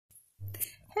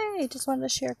Hi, just wanted to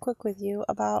share quick with you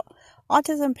about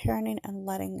autism parenting and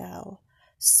letting go.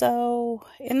 So,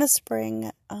 in the spring,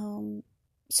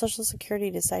 Social Security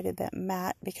decided that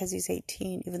Matt, because he's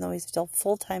 18, even though he's still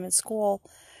full-time in school,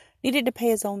 needed to pay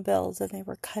his own bills, and they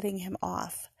were cutting him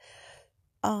off.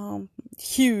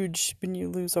 Huge when you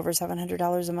lose over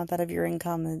 $700 a month out of your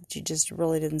income that you just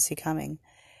really didn't see coming.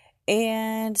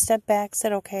 And stepped back,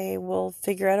 said, okay, we'll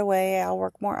figure out a way. I'll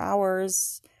work more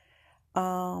hours.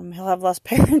 He'll have less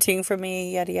parenting for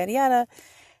me, yada, yada, yada.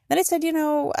 Then I said,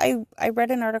 I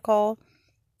read an article.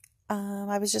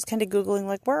 I was just kind of Googling,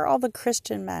 like, where are all the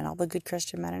Christian men, all the good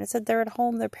Christian men? And it said they're at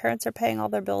home, their parents are paying all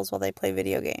their bills while they play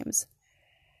video games.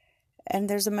 And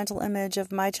there's a mental image of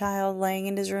my child laying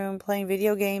in his room playing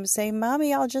video games saying,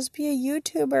 Mommy, I'll just be a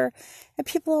YouTuber and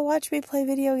people will watch me play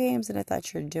video games. And I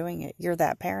thought, you're doing it. You're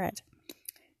that parent.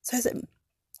 So I said,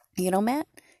 Matt,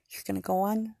 you're going to go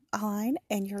online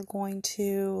and you're going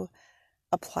to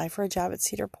apply for a job at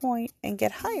Cedar Point and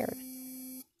get hired.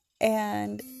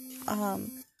 And,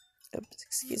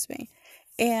 excuse me.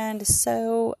 And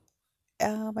so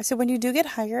I said, when you do get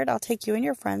hired, I'll take you and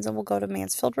your friends and we'll go to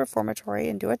Mansfield Reformatory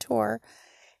and do a tour.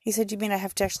 He said, you mean I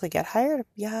have to actually get hired?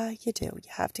 Yeah, you do. You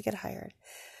have to get hired.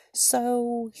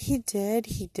 So he did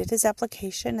his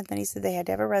application, and then he said they had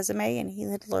to have a resume, and he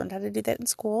had learned how to do that in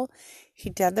school. He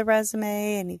did the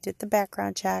resume, and he did the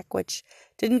background check, which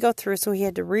didn't go through, so he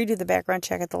had to redo the background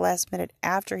check at the last minute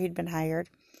after he'd been hired.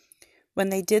 When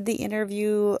they did the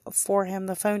interview for him,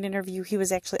 the phone interview, he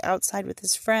was actually outside with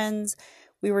his friends.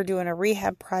 We were doing a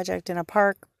rehab project in a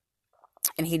park,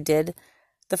 and he did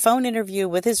the phone interview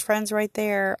with his friends right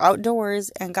there, outdoors,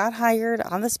 and got hired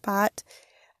on the spot.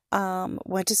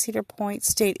 Went to Cedar Point,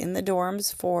 stayed in the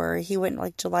dorms he went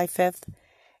like July 5th,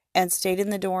 and stayed in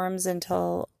the dorms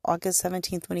until August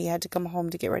 17th when he had to come home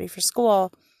to get ready for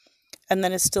school, and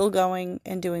then is still going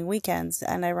and doing weekends,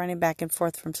 and I run him back and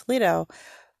forth from Toledo,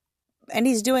 and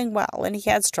he's doing well, and he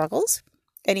had struggles,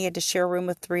 and he had to share a room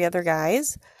with 3 other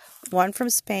guys, one from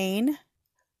Spain,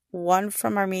 one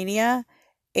from Armenia,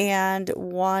 and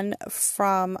one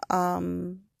from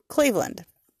Cleveland,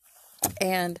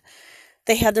 and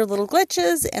they had their little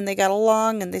glitches, and they got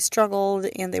along, and they struggled,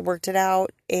 and they worked it out,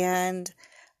 and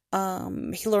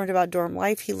he learned about dorm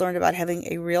life. He learned about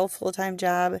having a real full-time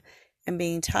job and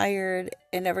being tired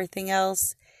and everything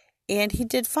else, and he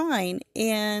did fine,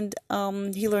 and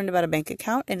he learned about a bank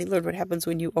account, and he learned what happens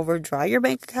when you overdraw your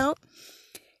bank account,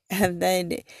 and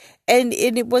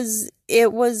it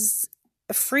was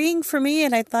freeing for me,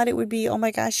 and I thought it would be, oh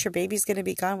my gosh, your baby's going to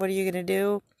be gone. What are you going to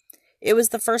do? It was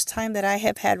the first time that I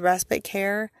have had respite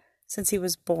care since he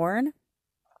was born.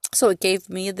 So it gave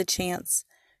me the chance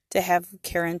to have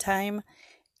care time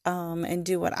and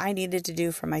do what I needed to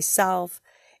do for myself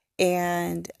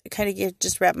and kind of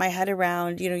just wrap my head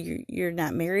around, you're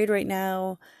not married right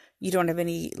now. You don't have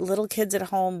any little kids at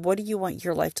home. What do you want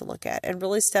your life to look at? And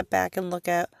really step back and look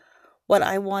at what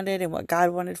I wanted and what God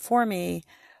wanted for me.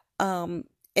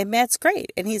 And Matt's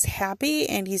great, and he's happy,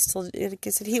 and he's still, like I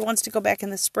said, he wants to go back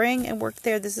in the spring and work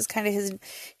there. This is kind of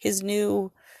his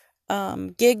new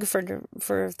gig for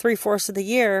 3/4 of the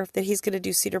year that he's going to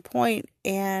do Cedar Point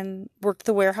and work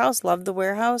the warehouse, love the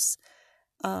warehouse,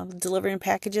 delivering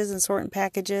packages and sorting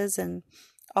packages and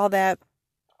all that.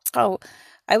 Oh,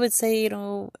 I would say,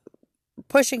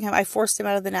 pushing him, I forced him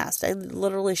out of the nest. I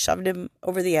literally shoved him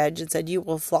over the edge and said, you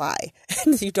will fly.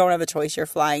 You don't have a choice. You're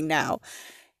flying now.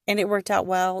 And it worked out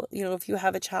well. If you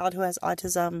have a child who has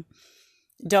autism,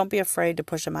 don't be afraid to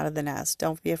push them out of the nest.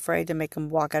 Don't be afraid to make them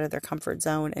walk out of their comfort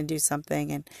zone and do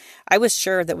something. And I was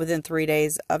sure that within 3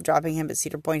 days of dropping him at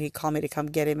Cedar Point, he'd call me to come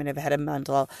get him and have had a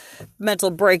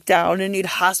mental breakdown and need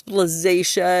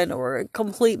hospitalization or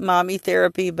complete mommy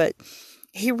therapy. But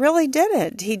he really did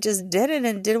it. He just did it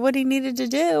and did what he needed to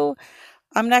do.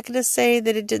 I'm not going to say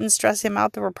that it didn't stress him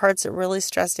out. There were parts that really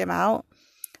stressed him out.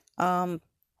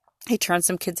 He turned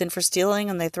some kids in for stealing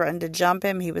and they threatened to jump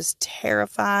him. He was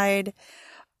terrified.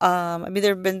 There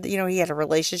have been, he had a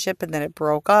relationship and then it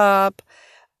broke up.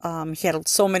 He had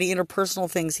so many interpersonal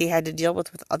things he had to deal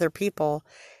with other people,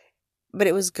 but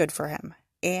it was good for him.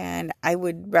 And I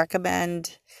would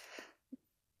recommend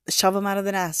shove them out of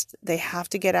the nest. They have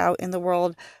to get out in the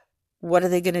world. What are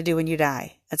they going to do when you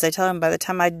die? As I tell him, by the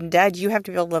time I'm dead, you have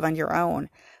to be able to live on your own.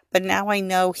 But now I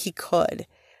know he could.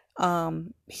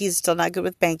 He's still not good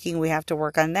with banking. We have to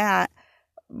work on that.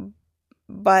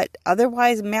 But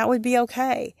otherwise, Matt would be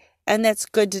okay. And that's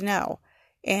good to know.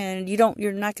 And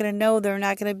you're not going to know. They're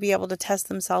not going to be able to test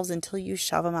themselves until you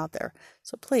shove them out there.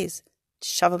 So please,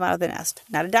 shove them out of the nest.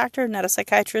 Not a doctor, not a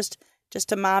psychiatrist,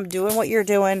 just a mom doing what you're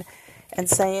doing and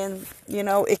saying,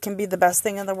 it can be the best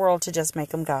thing in the world to just make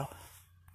them go.